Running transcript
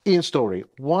Ian Storey,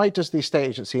 why does the estate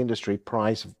agency industry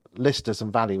prize listers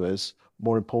and valuers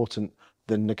more important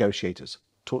than negotiators?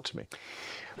 Talk to me.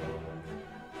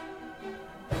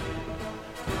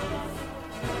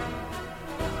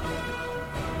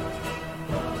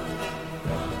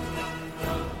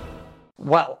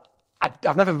 Well,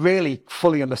 I've never really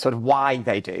fully understood why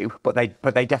they do, but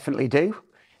they definitely do.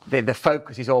 The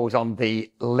focus is always on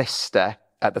the lister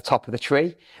at the top of the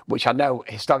tree, which I know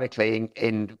historically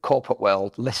in corporate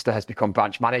world, lister has become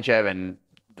branch manager, and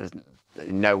there's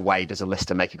no way does a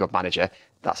lister make a good manager.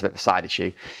 That's a bit of a side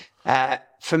issue.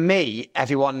 For me,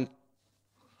 everyone,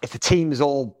 if the team is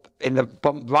all in the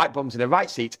right bums in the right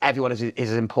seats, everyone is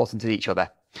as important as each other.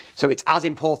 So it's as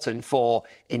important for,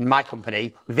 in my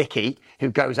company, Vicky,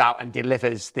 who goes out and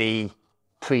delivers the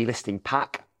pre-listing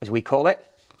pack, as we call it.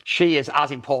 She is as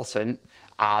important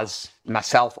as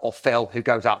myself or Phil, who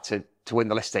goes out to win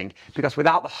the listing. Because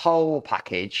without the whole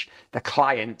package, the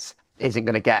client isn't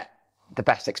going to get the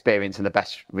best experience and the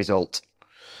best result.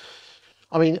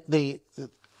 I mean, the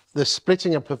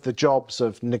splitting up of the jobs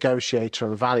of negotiator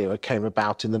and valuer came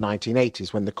about in the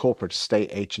 1980s when the corporate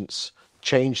estate agents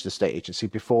changed the estate agency.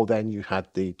 Before then, you had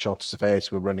the chartered surveyors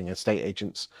who were running estate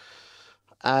agents.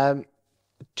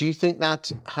 Do you think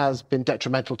that has been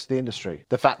detrimental to the industry?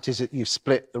 The fact is that you've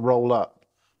split the role up.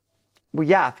 Well,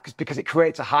 yeah, because it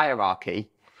creates a hierarchy.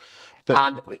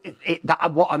 But,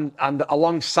 and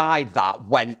alongside that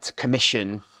went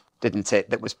commission, didn't it,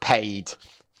 that was paid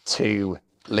to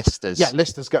listers. Yeah,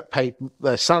 listers get paid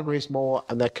their salaries more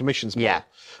and their commissions more. Yeah.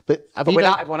 But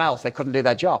without everyone else, they couldn't do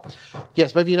their job.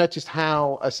 Yes, but have you noticed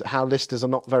how listers are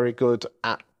not very good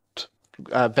at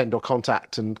vendor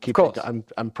contact and keeping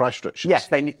and price structures? Yes,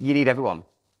 you need everyone,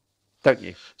 don't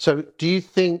you? So do you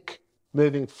think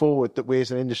moving forward that we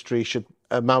as an industry should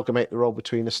amalgamate the role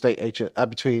between estate agent,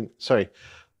 so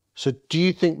do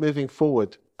you think moving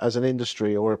forward as an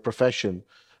industry or a profession,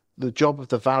 the job of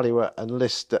the valuer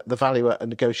and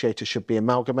negotiator should be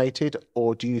amalgamated,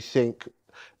 or do you think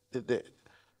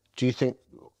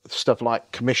stuff like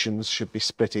commissions should be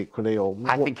split equally?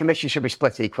 I think commissions should be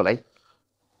split equally.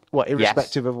 What,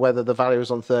 irrespective of whether the valuer is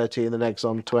on 30 and the neg's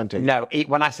on 20? No,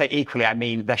 when I say equally, I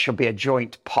mean there should be a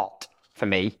joint pot for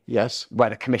me. Yes. Where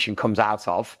the commission comes out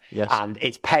of. Yes. And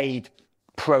it's paid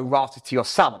pro rata to your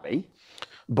salary.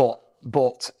 But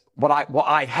what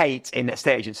I hate in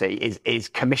estate agency is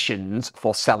commissions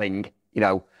for selling,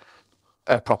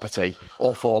 a property,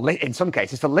 or in some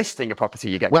cases for listing a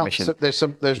property you get commission. So there's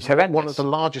one of the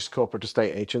largest corporate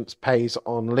estate agents pays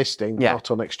on listing, not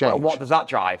on exchange. Well, what does that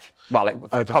drive? Well,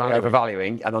 probably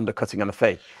overvaluing and undercutting on the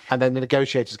fee. And then the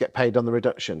negotiators get paid on the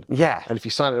reduction. Yeah. And if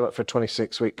you sign it up for a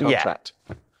 26-week contract,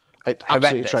 it's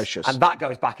absolutely atrocious. And that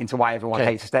goes back into why everyone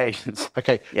hates estate agents.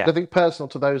 Okay. Yeah. Nothing personal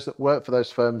to those that work for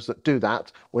those firms that do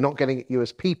that. We're not getting at you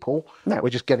as people. No. We're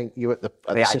just getting you at the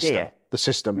system. The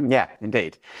system. Yeah,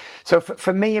 indeed. So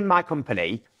for me and my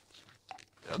company,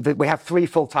 we have 3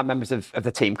 full-time members of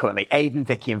the team currently, Aidan,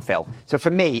 Vicky and Phil. So for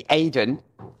me, Aidan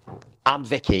and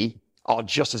Vicky are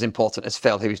just as important as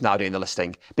Phil, who's now doing the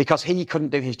listing, because he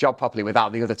couldn't do his job properly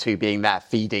without the other 2 being there,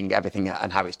 feeding everything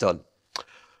and how it's done.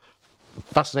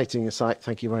 Fascinating insight.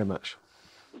 Thank you very much.